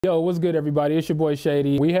Yo, what's good, everybody? It's your boy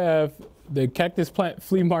Shady. We have the Cactus Plant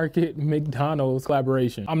Flea Market McDonald's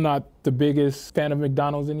collaboration. I'm not the biggest fan of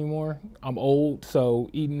McDonald's anymore. I'm old, so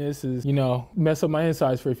eating this is, mess up my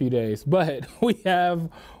insides for a few days. But we have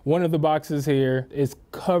one of the boxes here. It's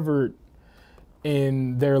covered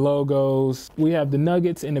in their logos. We have the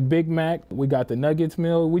nuggets and the Big Mac. We got the nuggets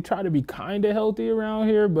meal. We try to be kind of healthy around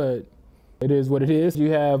here, but it is what it is. You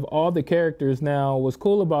have all the characters now. What's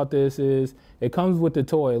cool about this is it comes with the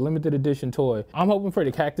toy, limited edition toy. I'm hoping for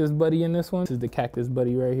the Cactus Buddy in this one. This is the Cactus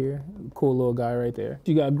Buddy right here. Cool little guy right there.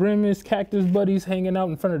 You got Grimace, Cactus Buddies hanging out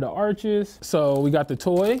in front of the arches. So we got the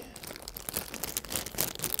toy.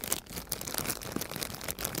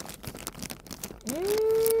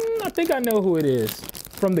 I think I know who it is.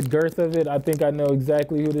 From the girth of it, I think I know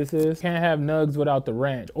exactly who this is. Can't have nugs without the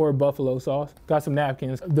ranch or buffalo sauce. Got some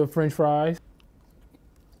napkins. The French fries.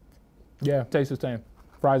 Yeah, tastes the same.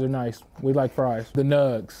 Fries are nice. We like fries. The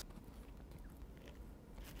nugs.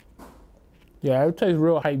 Yeah, it tastes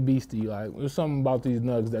real hype beastie. Like, there's something about these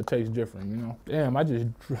nugs that tastes different, Damn, I just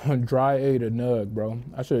dry ate a nug, bro.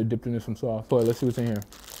 I should have dipped it in some sauce. But let's see what's in here.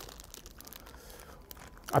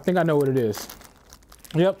 I think I know what it is.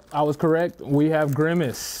 Yep, I was correct. We have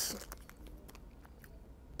Grimace.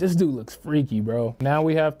 This dude looks freaky, bro. Now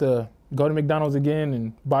we have to go to McDonald's again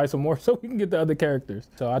and buy some more so we can get the other characters.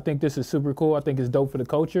 So I think this is super cool. I think it's dope for the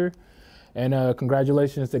culture. And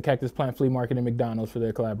congratulations to Cactus Plant Flea Market and McDonald's for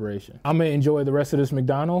their collaboration. I'm gonna enjoy the rest of this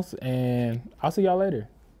McDonald's and I'll see y'all later.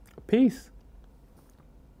 Peace.